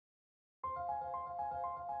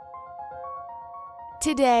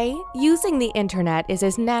Today, using the internet is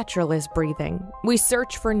as natural as breathing. We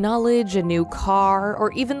search for knowledge, a new car,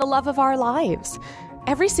 or even the love of our lives.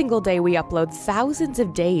 Every single day we upload thousands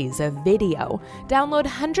of days of video, download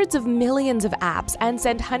hundreds of millions of apps, and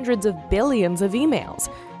send hundreds of billions of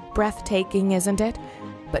emails. Breathtaking, isn't it?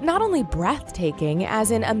 But not only breathtaking, as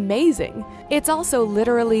in amazing, it's also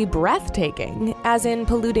literally breathtaking, as in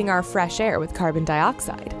polluting our fresh air with carbon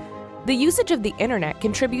dioxide. The usage of the internet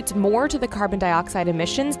contributes more to the carbon dioxide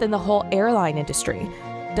emissions than the whole airline industry.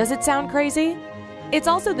 Does it sound crazy? It's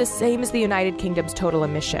also the same as the United Kingdom's total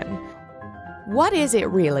emission. What is it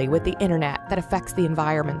really with the internet that affects the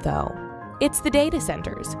environment, though? It's the data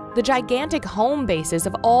centers, the gigantic home bases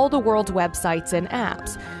of all the world's websites and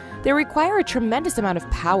apps. They require a tremendous amount of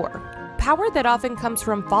power that often comes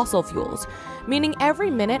from fossil fuels, meaning every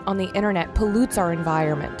minute on the internet pollutes our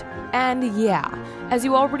environment. And yeah, as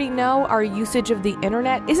you already know, our usage of the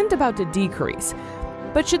internet isn't about to decrease.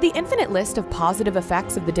 But should the infinite list of positive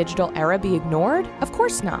effects of the digital era be ignored? Of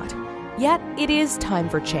course not. Yet, it is time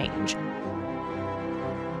for change.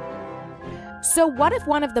 So what if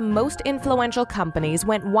one of the most influential companies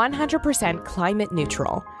went 100% climate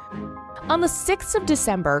neutral? On the 6th of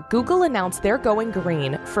December, Google announced they're going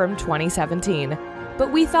green from 2017.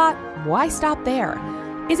 But we thought, why stop there?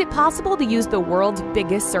 Is it possible to use the world's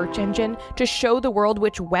biggest search engine to show the world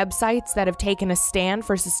which websites that have taken a stand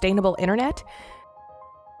for sustainable internet?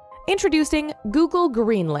 Introducing Google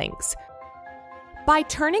Greenlinks. By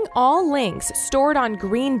turning all links stored on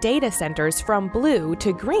green data centers from blue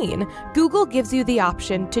to green, Google gives you the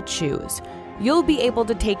option to choose. You'll be able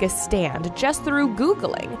to take a stand just through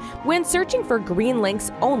Googling. When searching for green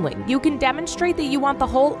links only, you can demonstrate that you want the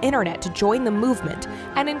whole internet to join the movement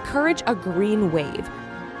and encourage a green wave.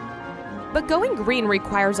 But going green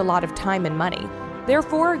requires a lot of time and money.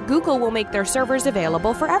 Therefore, Google will make their servers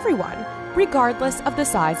available for everyone, regardless of the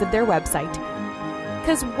size of their website.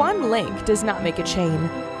 Because one link does not make a chain.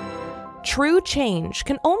 True change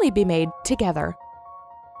can only be made together.